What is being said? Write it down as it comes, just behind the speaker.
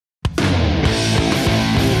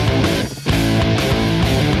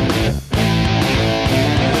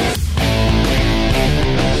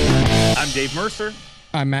Mercer.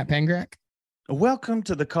 I'm Matt Pengrak. Welcome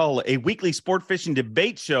to The Call, a weekly sport fishing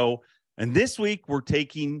debate show. And this week we're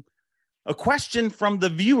taking a question from the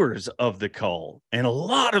viewers of The Call. And a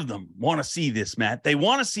lot of them want to see this, Matt. They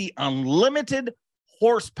want to see unlimited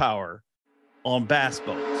horsepower on bass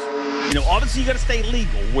boats. You know, obviously you got to stay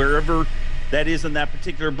legal wherever that is in that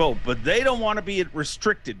particular boat, but they don't want to be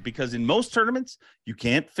restricted because in most tournaments, you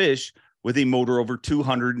can't fish with a motor over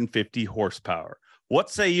 250 horsepower. What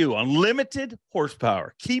say you? Unlimited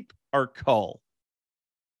horsepower. Keep our call.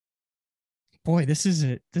 Boy, this is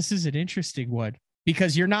an interesting one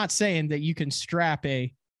because you're not saying that you can strap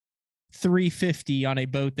a 350 on a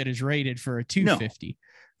boat that is rated for a 250.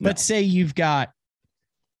 No. Let's say you've got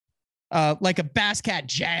like a Bass Cat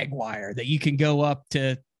Jaguar that you can go up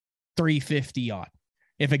to 350 on.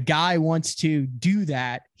 If a guy wants to do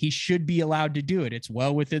that, he should be allowed to do it. It's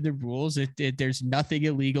well within the rules. There's nothing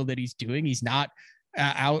illegal that he's doing. He's not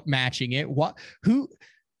outmatching it. Why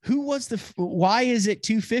is it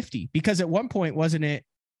 250? Because at one point, wasn't it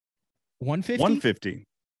 150? 150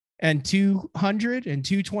 and 200 and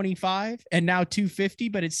 225 and now 250,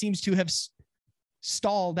 but it seems to have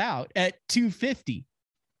stalled out at 250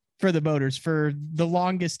 for the motors for the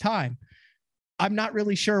longest time. I'm not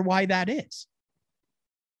really sure why that is.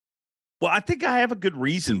 Well, I think I have a good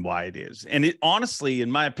reason why it is. And it honestly, in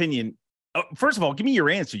my opinion, first of all, give me your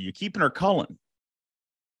answer. You keeping or culling?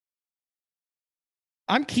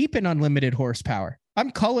 I'm keeping unlimited horsepower. I'm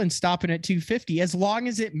culling stopping at 250 as long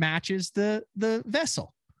as it matches the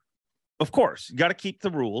vessel. Of course, you got to keep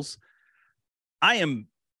the rules. I am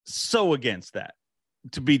so against that.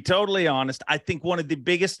 To be totally honest, I think one of the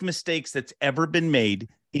biggest mistakes that's ever been made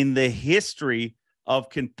in the history of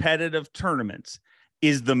competitive tournaments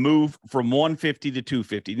is the move from 150 to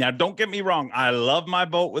 250. Now, don't get me wrong. I love my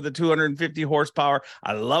boat with a 250 horsepower.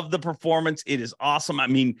 I love the performance. It is awesome. I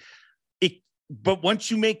mean, but once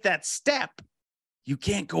you make that step, you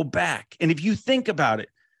can't go back. And if you think about it,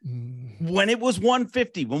 when it was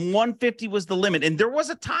 150, when 150 was the limit, and there was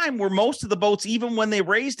a time where most of the boats, even when they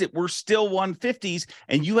raised it, were still 150s,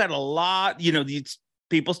 and you had a lot, these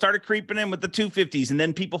people started creeping in with the 250s, and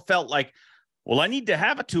then people felt like, well, I need to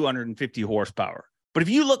have a 250 horsepower. But if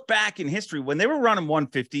you look back in history, when they were running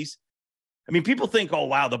 150s, I mean, people think, oh,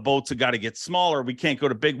 wow, the boats have got to get smaller. We can't go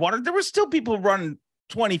to big water. There were still people running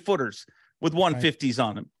 20 footers with 150s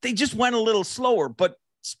on them. They just went a little slower, but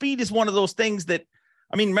speed is one of those things that,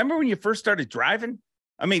 I mean, remember when you first started driving?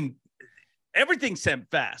 I mean, everything sent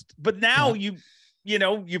fast, but now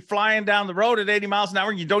you're flying down the road at 80 miles an hour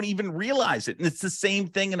and you don't even realize it. And it's the same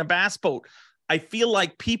thing in a bass boat. I feel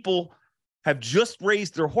like people have just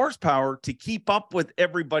raised their horsepower to keep up with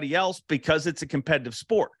everybody else because it's a competitive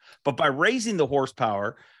sport. But by raising the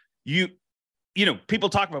horsepower, people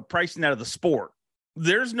talk about pricing out of the sport.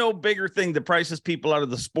 There's no bigger thing that prices people out of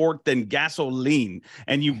the sport than gasoline.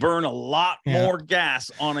 And you burn a lot more gas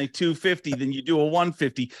on a 250 than you do a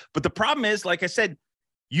 150. But the problem is, like I said,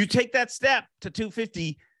 you take that step to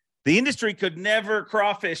 250, the industry could never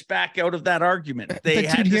crawfish back out of that argument.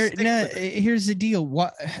 Here's the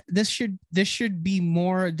deal. This should be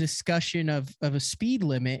more a discussion of a speed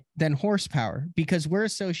limit than horsepower, because we're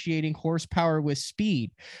associating horsepower with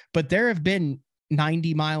speed. But there have been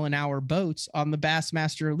 90-mile-an-hour boats on the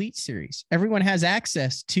Bassmaster Elite Series. Everyone has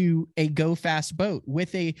access to a go fast boat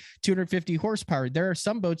with a 250 horsepower. There are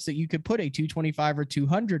some boats that you could put a 225 or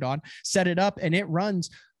 200 on, set it up, and it runs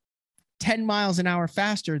 10 miles an hour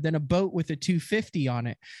faster than a boat with a 250 on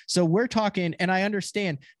it. So we're talking, and I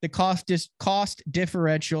understand the cost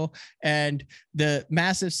differential and the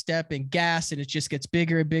massive step in gas, and it just gets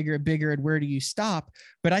bigger and bigger and bigger. And where do you stop?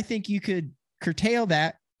 But I think you could curtail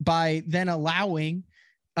that by then allowing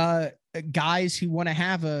guys who want to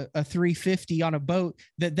have a 350 on a boat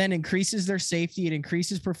that then increases their safety. It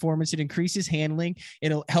increases performance. It increases handling.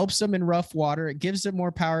 It helps them in rough water. It gives them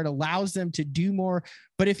more power. It allows them to do more.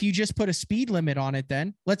 But if you just put a speed limit on it,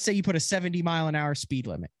 then let's say you put a 70-mile-an-hour speed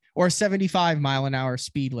limit or a 75-mile-an-hour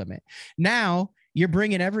speed limit. Now you're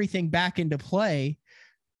bringing everything back into play.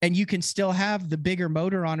 And you can still have the bigger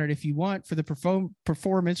motor on it if you want for the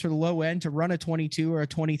performance for the low end to run a 22 or a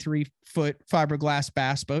 23-foot fiberglass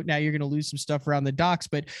bass boat. Now you're going to lose some stuff around the docks,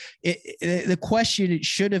 but the question, it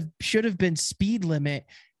should have been speed limit,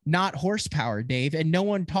 not horsepower, Dave. And no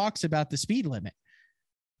one talks about the speed limit.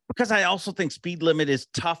 Because I also think speed limit is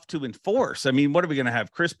tough to enforce. I mean, what are we going to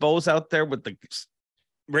have? Chris Bowes out there with the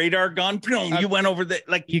radar gun? You went over the,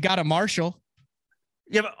 like, you got a marshal.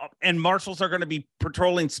 Yeah, and marshals are going to be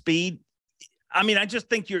patrolling speed. I mean, I just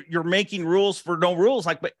think you're making rules for no rules.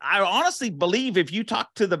 But I honestly believe if you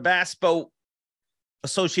talk to the bass boat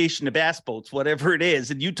Association of Bass Boats, whatever it is,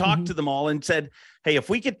 and you talked to them all and said, hey, if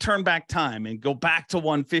we could turn back time and go back to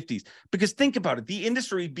 150s, because think about it, the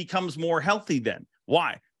industry becomes more healthy then.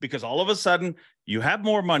 Why? Because all of a sudden you have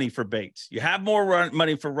more money for baits, you have more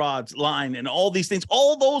money for rods, line, and all these things,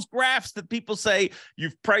 all those graphs that people say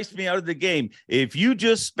you've priced me out of the game. If you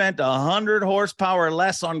just spent 100 horsepower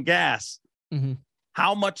less on gas,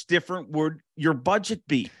 how much different would your budget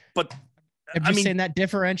be? But I'm just saying that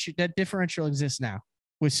differential exists now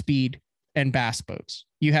with speed and bass boats.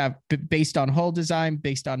 You have based on hull design,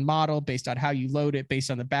 based on model, based on how you load it,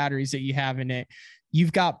 based on the batteries that you have in it.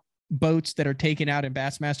 You've got boats that are taken out in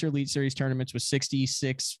Bassmaster Elite Series tournaments with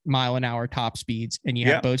 66 mile an hour top speeds. And you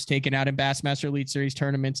have boats taken out in Bassmaster Elite Series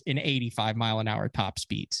tournaments in 85 mile an hour top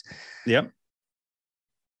speeds. Yep.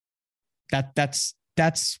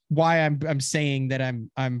 That's why I'm saying that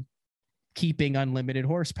I'm keeping unlimited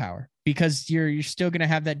horsepower, because you're still going to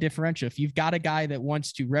have that differential. If you've got a guy that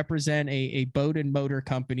wants to represent a boat and motor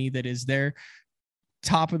company that is their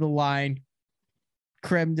top of the line,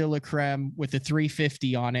 creme de la creme with a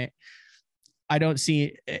 350 on it, I don't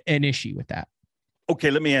see an issue with that. Okay,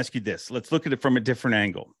 let me ask you this. Let's look at it from a different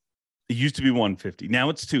angle. It used to be 150. Now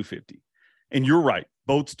it's 250. And you're right.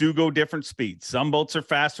 Boats do go different speeds. Some boats are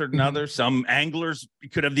faster than others. Some anglers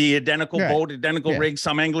could have the identical boat, identical rig.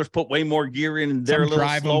 Some anglers put way more gear in and they're a little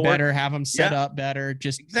drive slower. Them better, have them set up better,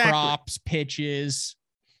 just props, pitches.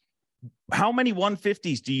 How many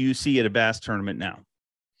 150s do you see at a bass tournament now?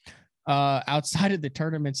 Outside of the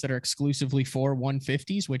tournaments that are exclusively for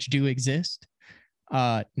 150s, which do exist,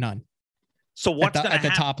 none. So what's at the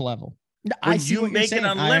top level? When you make it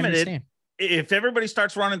unlimited, if everybody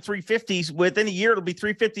starts running 350s, within a year it'll be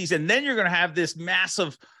 350s, and then you're going to have this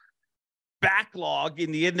massive backlog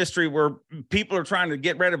in the industry where people are trying to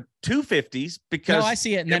get rid of 250s because I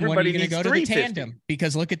see it. And then when are you going to go to the tandem?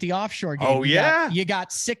 Because look at the offshore game. You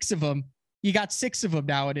got 6 of them. You got 6 of them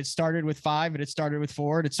now, and it started with 5, and it started with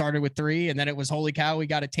 4, and it started with 3, and then it was holy cow, we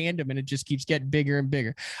got a tandem, and it just keeps getting bigger and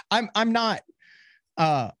bigger. I'm not.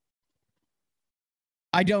 I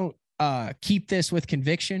don't keep this with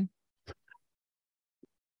conviction,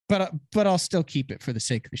 but I'll still keep it for the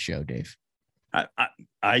sake of the show, Dave.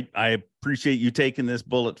 I appreciate you taking this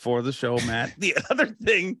bullet for the show, Matt. The other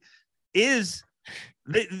thing is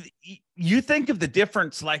you think of the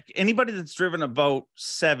difference, like anybody that's driven a boat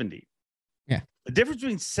 70. Yeah. The difference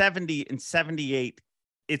between 70 and 78,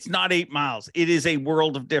 it's not 8 miles. It is a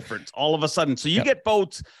world of difference all of a sudden. So you get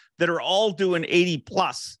boats that are all doing 80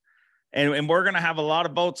 plus. And we're going to have a lot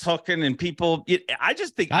of boats hooking and people. I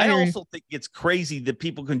also think it's crazy that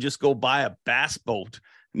people can just go buy a bass boat,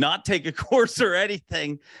 not take a course or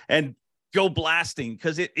anything, and go blasting,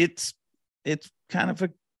 because it's kind of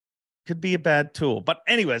could be a bad tool. But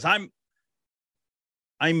anyways,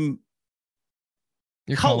 you're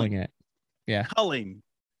calling it. Yeah. Culling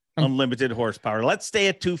unlimited horsepower. Let's stay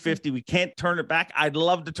at 250. We can't turn it back. I'd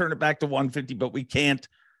love to turn it back to 150, but we can't.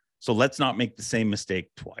 So let's not make the same mistake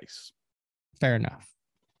twice. Fair enough.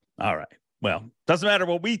 All right. Well, doesn't matter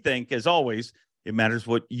what we think. As always, it matters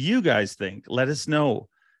what you guys think. Let us know.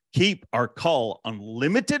 Keep our call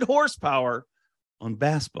unlimited horsepower on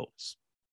bass boats.